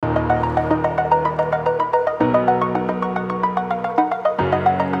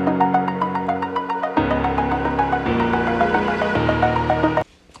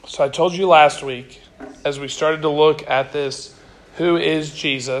So I told you last week, as we started to look at this, who is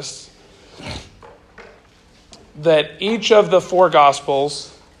Jesus, that each of the four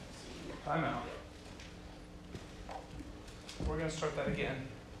Gospels... Time out. We're going to start that again.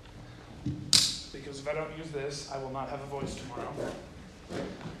 Because if I don't use this, I will not have a voice tomorrow.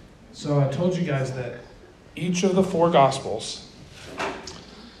 So I told you guys that each of the four Gospels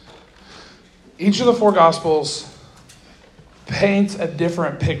paints a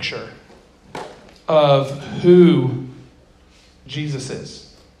different picture of who Jesus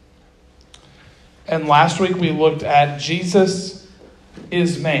is. And last week we looked at Jesus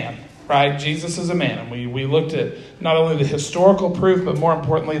is man, right? Jesus is a man. And we looked at not only the historical proof, but more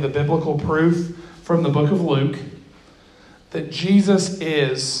importantly, the biblical proof from the book of Luke that Jesus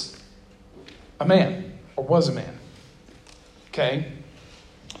is a man, or was a man. Okay?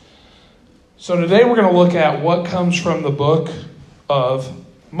 So today we're going to look at what comes from the book of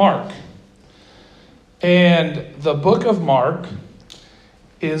Mark. And the book of Mark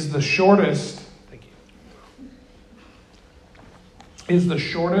is the shortest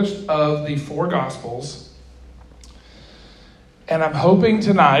of the four Gospels. And I'm hoping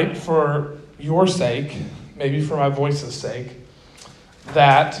tonight, for your sake, maybe for my voice's sake,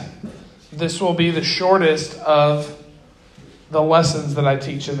 that this will be the shortest of the lessons that I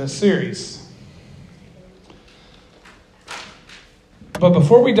teach in this series. But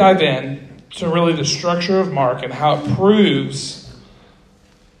before we dive in to really the structure of Mark and how it proves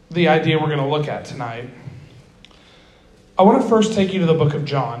the idea we're going to look at tonight, I want to first take you to the book of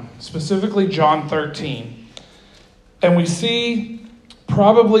John, specifically John 13. And we see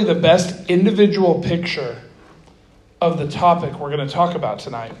probably the best individual picture of the topic we're going to talk about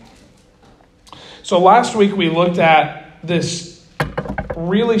tonight. So last week we looked at this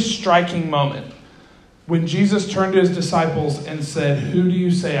really striking moment when Jesus turned to his disciples and said, "Who do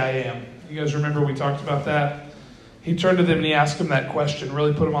you say I am?" You guys remember we talked about that? He turned to them and he asked them that question,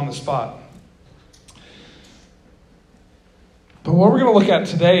 really put them on the spot. But what we're going to look at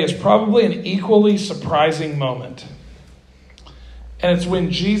today is probably an equally surprising moment. And it's when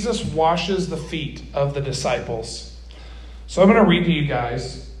Jesus washes the feet of the disciples. So I'm going to read to you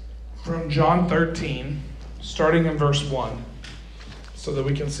guys from John 13, starting in verse 1, so that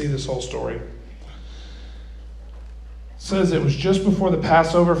we can see this whole story. It says, "It was just before the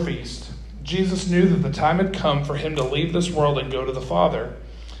Passover feast. Jesus knew that the time had come for him to leave this world and go to the Father.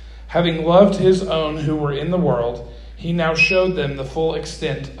 Having loved his own who were in the world, he now showed them the full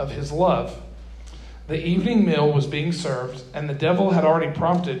extent of his love. The evening meal was being served, and the devil had already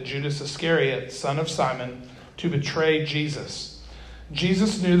prompted Judas Iscariot, son of Simon, to betray Jesus.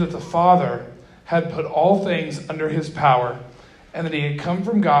 Jesus knew that the Father had put all things under his power, and that he had come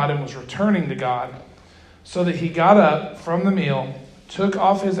from God and was returning to God. So that he got up from the meal, took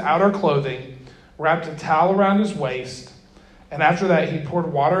off his outer clothing, wrapped a towel around his waist, and after that he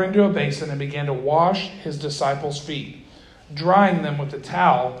poured water into a basin and began to wash his disciples' feet, drying them with the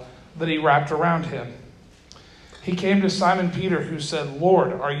towel that he wrapped around him. He came to Simon Peter, who said,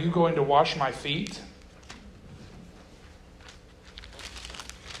 'Lord, are you going to wash my feet?'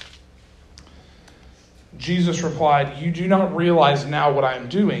 Jesus replied, 'You do not realize now what I am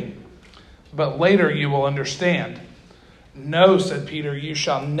doing, but later you will understand.' 'No,' said Peter, 'you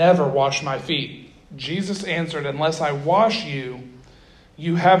shall never wash my feet.' Jesus answered, 'Unless I wash you,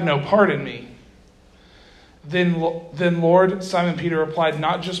 you have no part in me.' Then Lord," Simon Peter replied,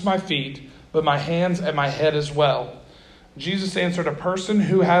 "not just my feet, but my hands and my head as well." Jesus answered, "A person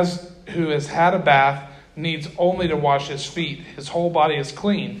who has had a bath needs only to wash his feet. His whole body is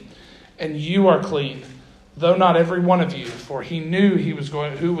clean. And you are clean, though not every one of you." For he knew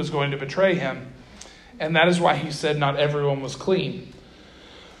who was going to betray him. And that is why he said not everyone was clean.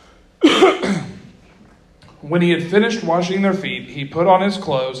 When he had finished washing their feet, he put on his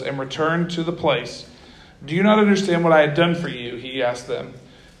clothes and returned to the place. "Do you not understand what I had done for you?" he asked them.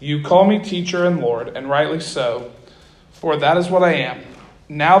 "You call me teacher and Lord, and rightly so, for that is what I am.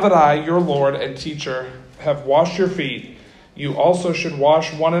 Now that I, your Lord and teacher, have washed your feet, you also should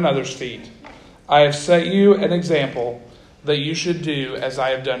wash one another's feet. I have set you an example that you should do as I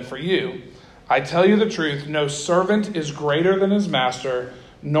have done for you. I tell you the truth, no servant is greater than his master,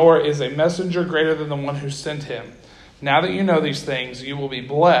 nor is a messenger greater than the one who sent him. Now that you know these things, you will be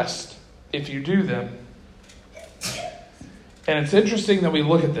blessed if you do them." And it's interesting that we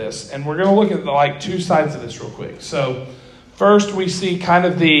look at this, and we're going to look at two sides of this real quick. So first we see kind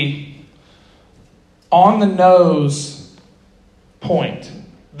of the on-the-nose point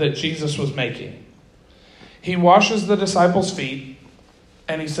that Jesus was making. He washes the disciples' feet,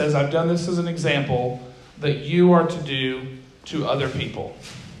 and he says, "I've done this as an example that you are to do to other people."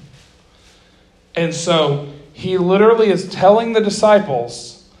 And so he literally is telling the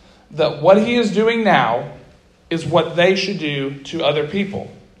disciples that what he is doing now is what they should do to other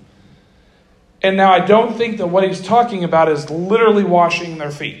people. And now I don't think that what he's talking about is literally washing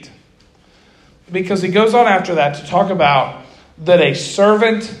their feet. Because he goes on after that to talk about that a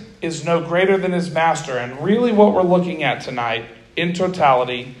servant is no greater than his master. And really what we're looking at tonight in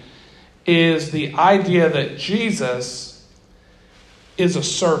totality is the idea that Jesus is a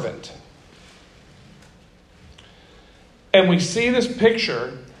servant. And we see this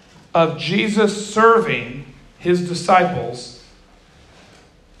picture of Jesus serving his disciples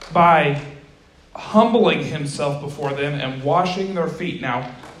by humbling himself before them and washing their feet.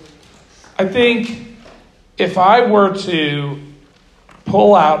 Now, I think if I were to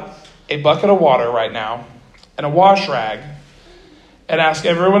pull out a bucket of water right now and a wash rag and ask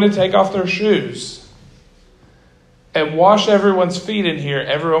everyone to take off their shoes and wash everyone's feet in here,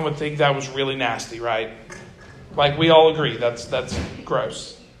 everyone would think that was really nasty, right? Like we all agree, that's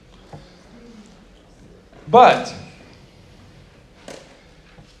gross. But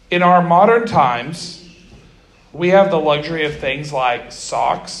in our modern times, we have the luxury of things like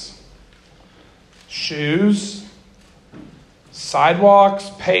socks, shoes, sidewalks,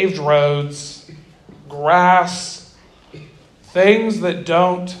 paved roads, grass, things that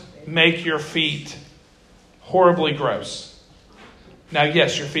don't make your feet horribly gross. Now,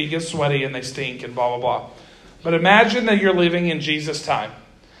 yes, your feet get sweaty and they stink and blah, blah, blah. But imagine that you're living in Jesus' time.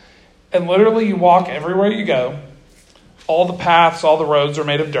 And literally you walk everywhere you go. All the paths, all the roads are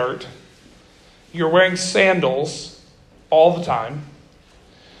made of dirt. You're wearing sandals all the time.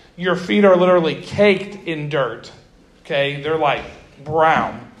 Your feet are literally caked in dirt. Okay, they're like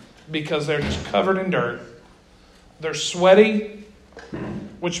brown because they're just covered in dirt. They're sweaty,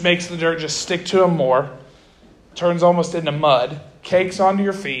 which makes the dirt just stick to them more. Turns almost into mud. Cakes onto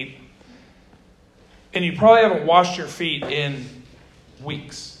your feet. And you probably haven't washed your feet in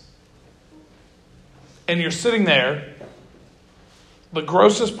weeks. And you're sitting there, the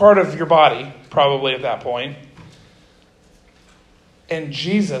grossest part of your body, probably at that point, and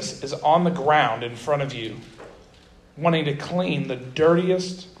Jesus is on the ground in front of you, wanting to clean the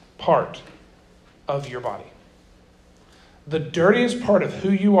dirtiest part of your body. The dirtiest part of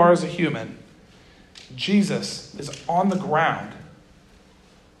who you are as a human, Jesus is on the ground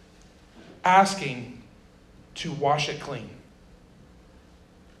asking to wash it clean.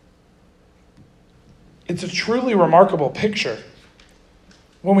 It's a truly remarkable picture.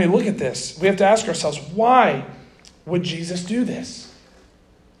 When we look at this, we have to ask ourselves, why would Jesus do this?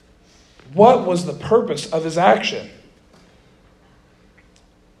 What was the purpose of his action?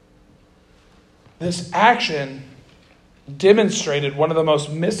 This action demonstrated one of the most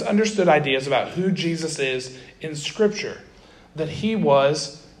misunderstood ideas about who Jesus is in Scripture, that he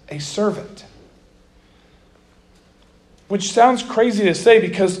was a servant. Which sounds crazy to say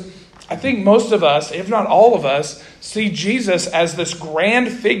because I think most of us, if not all of us, see Jesus as this grand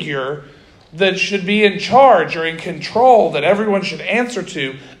figure that should be in charge or in control, that everyone should answer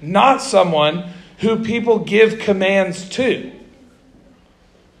to, not someone who people give commands to.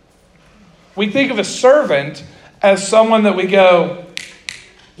 We think of a servant as someone that we go,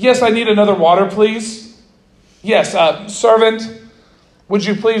 yes, I need another water, please. Yes, servant, would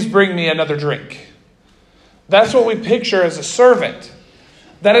you please bring me another drink? That's what we picture as a servant.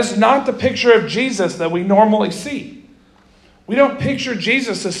 That is not the picture of Jesus that we normally see. We don't picture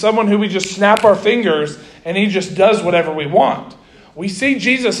Jesus as someone who we just snap our fingers and he just does whatever we want. We see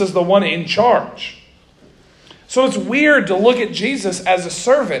Jesus as the one in charge. So it's weird to look at Jesus as a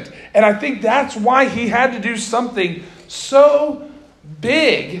servant. And I think that's why he had to do something so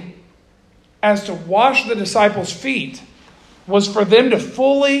big as to wash the disciples' feet, was for them to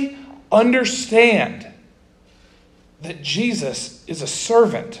fully understand that Jesus is a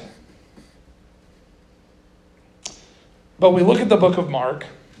servant. But we look at the book of Mark.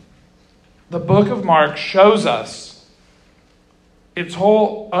 The book of Mark shows us its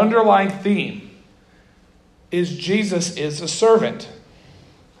whole underlying theme is Jesus is a servant.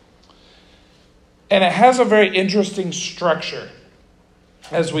 And it has a very interesting structure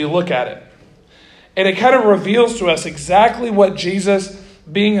as we look at it. And it kind of reveals to us exactly what Jesus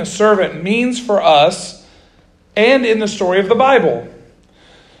being a servant means for us and in the story of the Bible.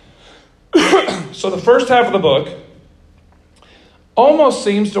 So the first half of the book almost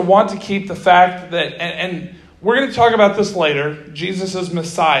seems to want to keep the fact that, and we're going to talk about this later, Jesus is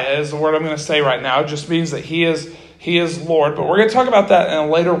Messiah is the word I'm going to say right now. It just means that he is Lord. But we're going to talk about that in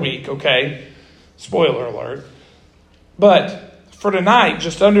a later week, okay? Spoiler alert. But for tonight,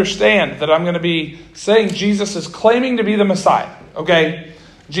 just understand that I'm going to be saying Jesus is claiming to be the Messiah, okay?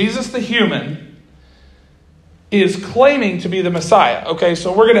 Jesus the human is claiming to be the Messiah. Okay,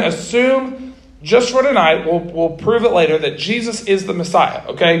 so we're going to assume, just for tonight, we'll prove it later, that Jesus is the Messiah.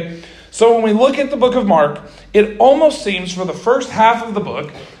 Okay, so when we look at the book of Mark, it almost seems for the first half of the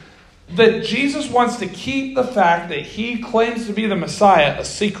book that Jesus wants to keep the fact that he claims to be the Messiah a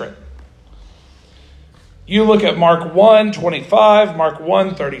secret. You look at Mark 1:25, Mark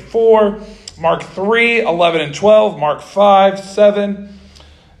 1:34, Mark 3:11 and 12, Mark 5:7.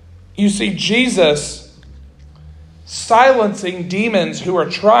 You see Jesus silencing demons who are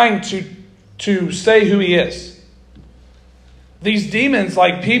trying to say who he is. These demons,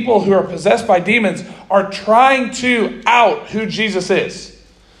 like people who are possessed by demons, are trying to out who Jesus is.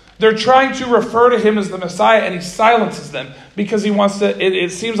 They're trying to refer to him as the Messiah, and he silences them because he wants to.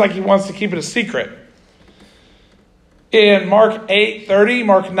 It seems like he wants to keep it a secret. In Mark 8:30,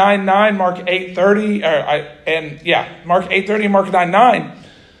 Mark 9:9, Mark 8:30, Mark 8:30, Mark 9:9,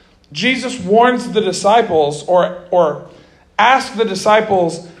 Jesus warns the disciples or asks the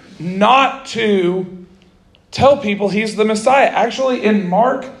disciples not to tell people he's the Messiah. Actually, in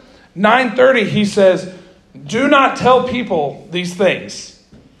Mark 9:30, he says, "Do not tell people these things."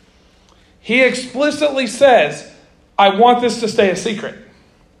 He explicitly says, "I want this to stay a secret,"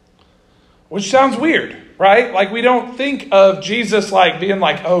 which sounds weird. Right? Like, we don't think of Jesus like being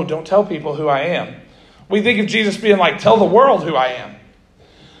like, "Oh, don't tell people who I am." We think of Jesus being like, "Tell the world who I am."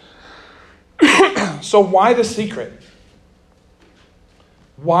 So why the secret?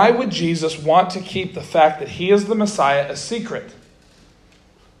 Why would Jesus want to keep the fact that he is the Messiah a secret?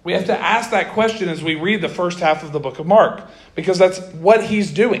 We have to ask that question as we read the first half of the book of Mark, because that's what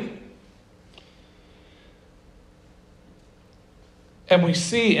he's doing. And we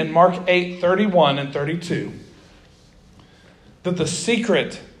see in Mark 8:31 and 32 that the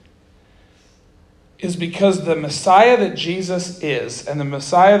secret is because the Messiah that Jesus is and the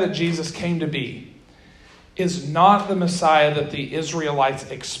Messiah that Jesus came to be is not the Messiah that the Israelites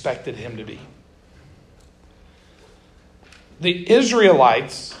expected him to be. The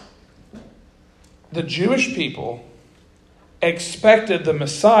Israelites, the Jewish people, expected the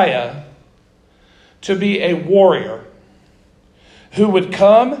Messiah to be a warrior who would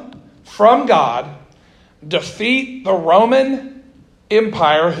come from God, defeat the Roman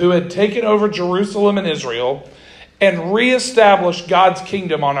Empire who had taken over Jerusalem and Israel, and reestablish God's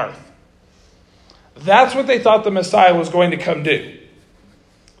kingdom on earth. That's what they thought the Messiah was going to come do.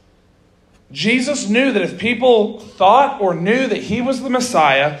 Jesus knew that if people thought or knew that he was the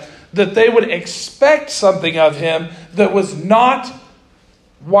Messiah, that they would expect something of him that was not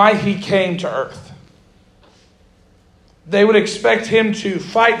why he came to earth. They would expect him to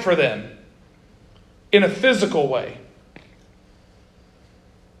fight for them in a physical way.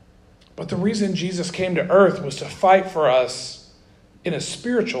 But the reason Jesus came to earth was to fight for us in a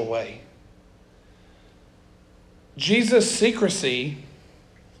spiritual way. Jesus' secrecy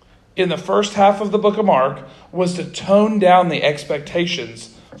in the first half of the book of Mark was to tone down the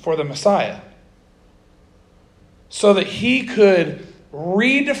expectations for the Messiah, so that he could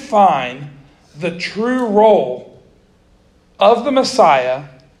redefine the true role of the Messiah,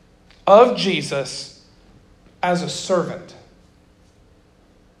 of Jesus, as a servant.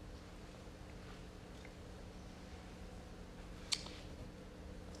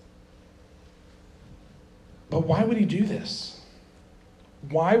 But why would he do this?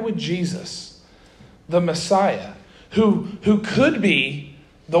 Why would Jesus, the Messiah, who could be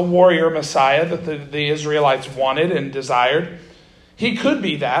the warrior Messiah that the Israelites wanted and desired, he could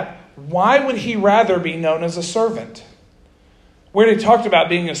be that. Why would he rather be known as a servant? We already talked about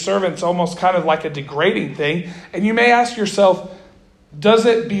being a servant is almost kind of like a degrading thing. And you may ask yourself, does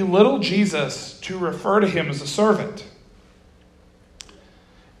it belittle Jesus to refer to him as a servant?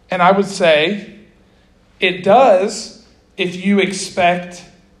 And I would say it does if you expect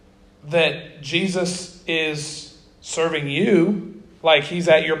that Jesus is serving you, like he's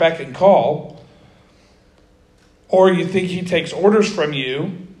at your beck and call, or you think he takes orders from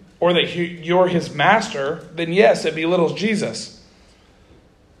you, or that you're his master, then yes, it belittles Jesus.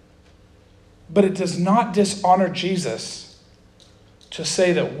 But it does not dishonor Jesus to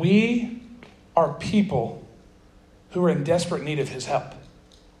say that we are people who are in desperate need of his help.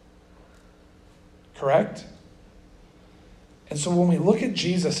 Correct? And so when we look at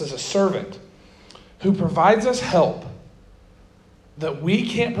Jesus as a servant who provides us help that we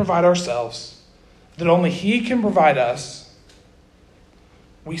can't provide ourselves, that only he can provide us,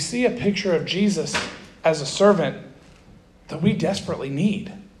 we see a picture of Jesus as a servant that we desperately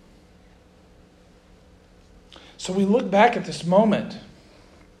need. So we look back at this moment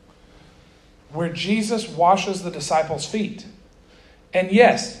where Jesus washes the disciples' feet. And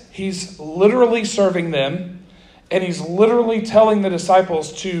yes, he's literally serving them And he's literally telling the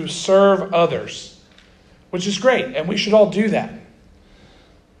disciples to serve others, which is great, and we should all do that.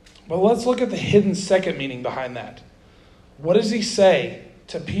 But let's look at the hidden second meaning behind that. What does he say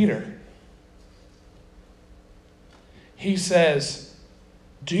to Peter? He says,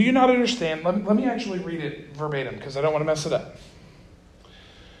 do you not understand? Let me actually read it verbatim because I don't want to mess it up.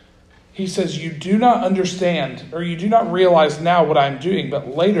 He says, you do not understand, or you do not realize now what I'm doing,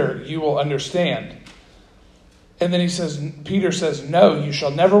 but later you will understand. And then Peter says, no, you shall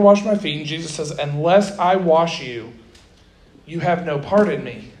never wash my feet. And Jesus says, unless I wash you, you have no part in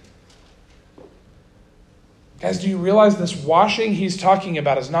me. Guys, do you realize this washing he's talking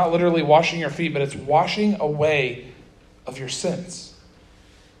about is not literally washing your feet, but it's washing away of your sins?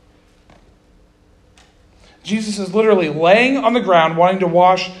 Jesus is literally laying on the ground, wanting to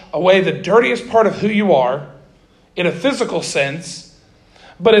wash away the dirtiest part of who you are in a physical sense,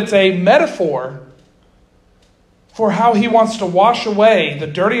 but it's a metaphor for how he wants to wash away the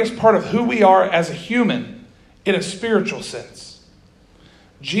dirtiest part of who we are as a human in a spiritual sense.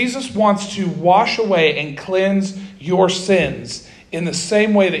 Jesus wants to wash away and cleanse your sins in the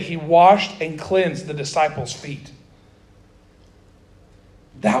same way that he washed and cleansed the disciples' feet.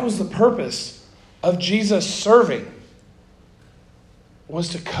 That was the purpose of Jesus serving, was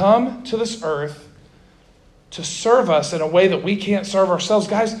to come to this earth to serve us in a way that we can't serve ourselves.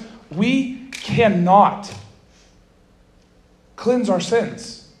 Guys, we cannot cleanse our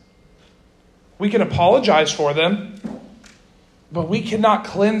sins. We can apologize for them, but we cannot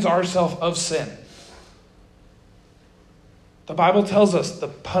cleanse ourselves of sin. The Bible tells us the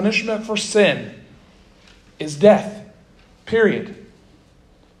punishment for sin is death. Period.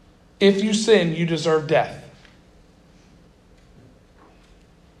 If you sin, you deserve death.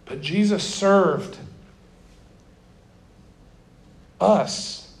 But Jesus served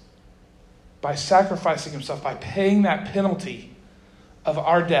us by sacrificing himself, by paying that penalty of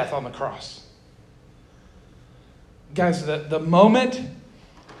our death on the cross. Guys, the moment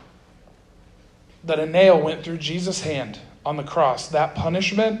that a nail went through Jesus' hand on the cross, that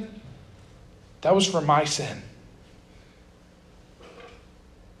punishment, that was for my sin.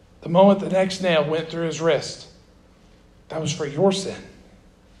 The moment the next nail went through his wrist, that was for your sin.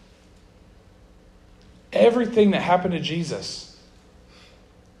 Everything that happened to Jesus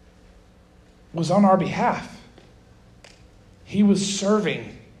was on our behalf. He was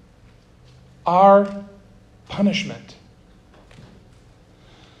serving our punishment.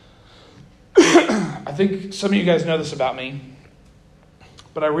 I think some of you guys know this about me,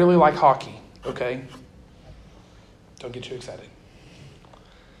 but I really like hockey, okay? Don't get too excited.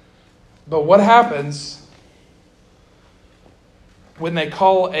 But what happens when they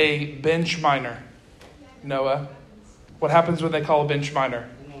call a bench minor? Noah, what happens when they call a bench minor?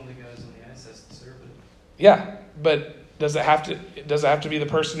 One of the guys on the ice has to serve it. Yeah, but does it have to be the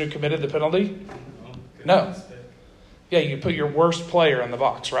person who committed the penalty? No. Yeah, you put your worst player in the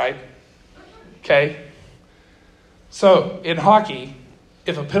box, right? Okay. So in hockey,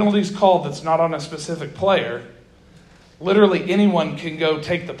 if a penalty is called that's not on a specific player, literally anyone can go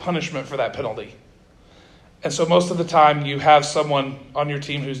take the punishment for that penalty. And so most of the time you have someone on your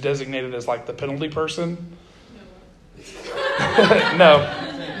team who's designated as like the penalty person. No,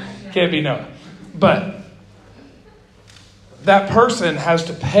 can't be Noah. But that person has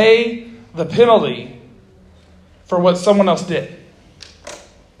to pay the penalty for what someone else did.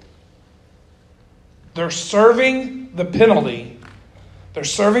 They're serving the penalty. They're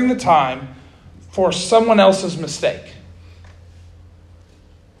serving the time for someone else's mistake.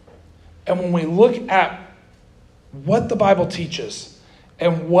 And when we look at what the Bible teaches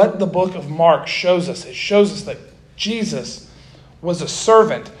and what the book of Mark shows us, it shows us that Jesus was a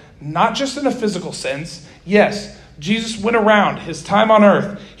servant, not just in a physical sense. Yes, Jesus went around his time on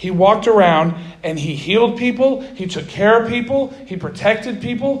earth. He walked around and he healed people. He took care of people. He protected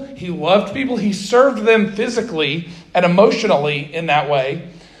people. He loved people. He served them physically and emotionally in that way.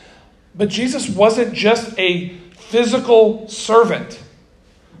 But Jesus wasn't just a physical servant.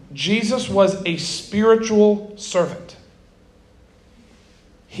 Jesus was a spiritual servant.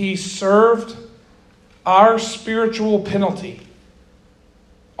 He served our spiritual penalty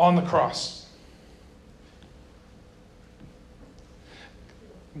on the cross.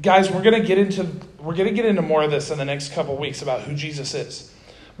 Guys, we're going to get into more of this in the next couple of weeks about who Jesus is.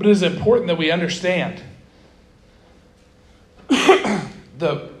 But it is important that we understand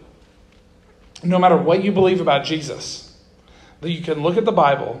no matter what you believe about Jesus, that you can look at the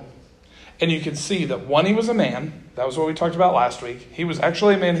Bible and you can see that one, he was a man. That was what we talked about last week. He was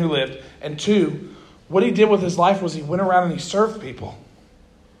actually a man who lived. And two, what he did with his life was he went around and he served people.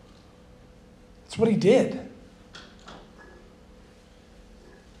 That's what he did.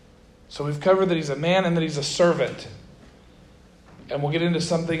 So we've covered that he's a man and that he's a servant. And we'll get into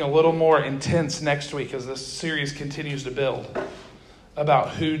something a little more intense next week as this series continues to build about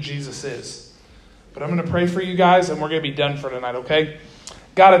who Jesus is. But I'm going to pray for you guys and we're going to be done for tonight, okay?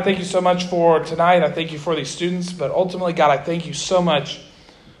 God, I thank you so much for tonight. I thank you for these students. But ultimately, God, I thank you so much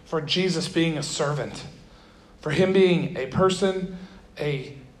for Jesus being a servant. For him being a person,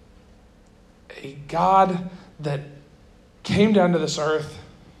 a God that came down to this earth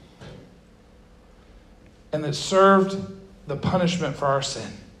and that served the punishment for our sin.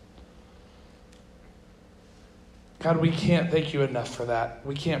 God, we can't thank you enough for that.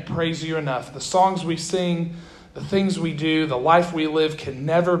 We can't praise you enough. The songs we sing, the things we do, the life we live can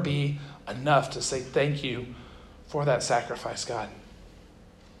never be enough to say thank you for that sacrifice, God.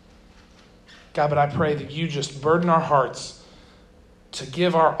 God, but I pray that you just burden our hearts to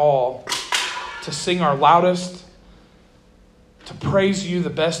give our all, to sing our loudest, to praise you the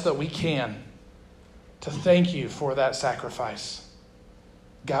best that we can, to thank you for that sacrifice.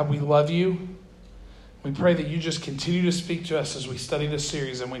 God, we love you. We pray that you just continue to speak to us as we study this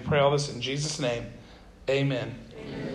series, and we pray all this in Jesus' name. Amen.